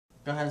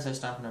Go ahead and say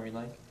stop whenever you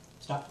like.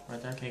 Stop.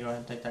 Right there. Okay, go ahead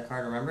and take that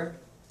card. Remember?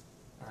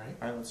 Alright.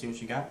 Alright, let's see what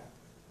you got.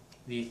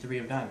 The 3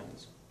 of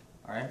diamonds.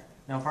 Alright?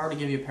 Now, if I were to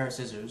give you a pair of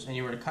scissors and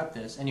you were to cut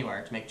this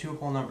anywhere to make 2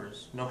 whole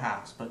numbers, no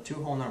halves, but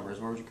 2 whole numbers,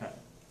 where would you cut?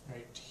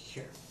 Right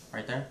here.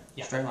 Right there?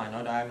 Yeah. Straight line,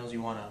 no diagonals.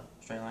 You want a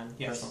straight line?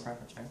 Yes. Personal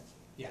preference, right?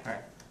 Yeah.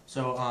 Alright.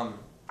 So, I'm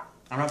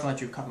not gonna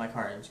let you cut my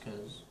cards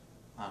because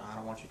I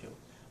don't want you to.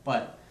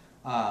 But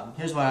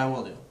here's what I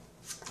will do.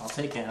 I'll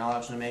take it and I'll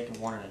actually make a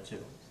 1 and a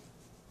 2.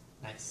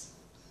 Nice.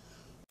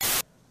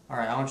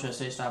 Alright, I want you to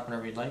say stop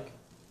whenever you'd like.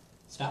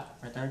 Stop.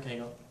 Right there, okay,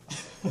 go.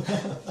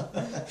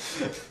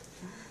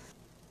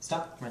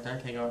 Stop. Right there,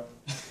 okay, go.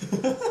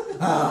 Okay,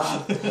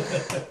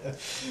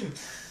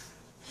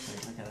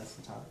 that's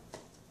the top.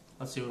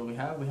 Let's see what we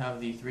have. We have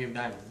the 3 of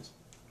diamonds,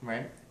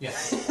 right?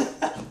 Yes.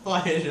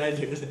 Why did I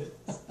do this?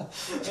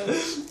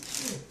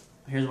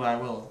 Here's what I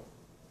will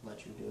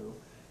let you do.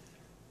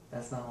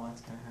 That's not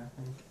what's gonna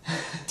happen.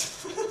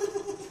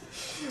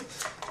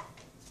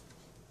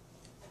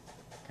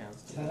 Okay,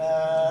 let's do it.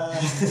 Ta-da!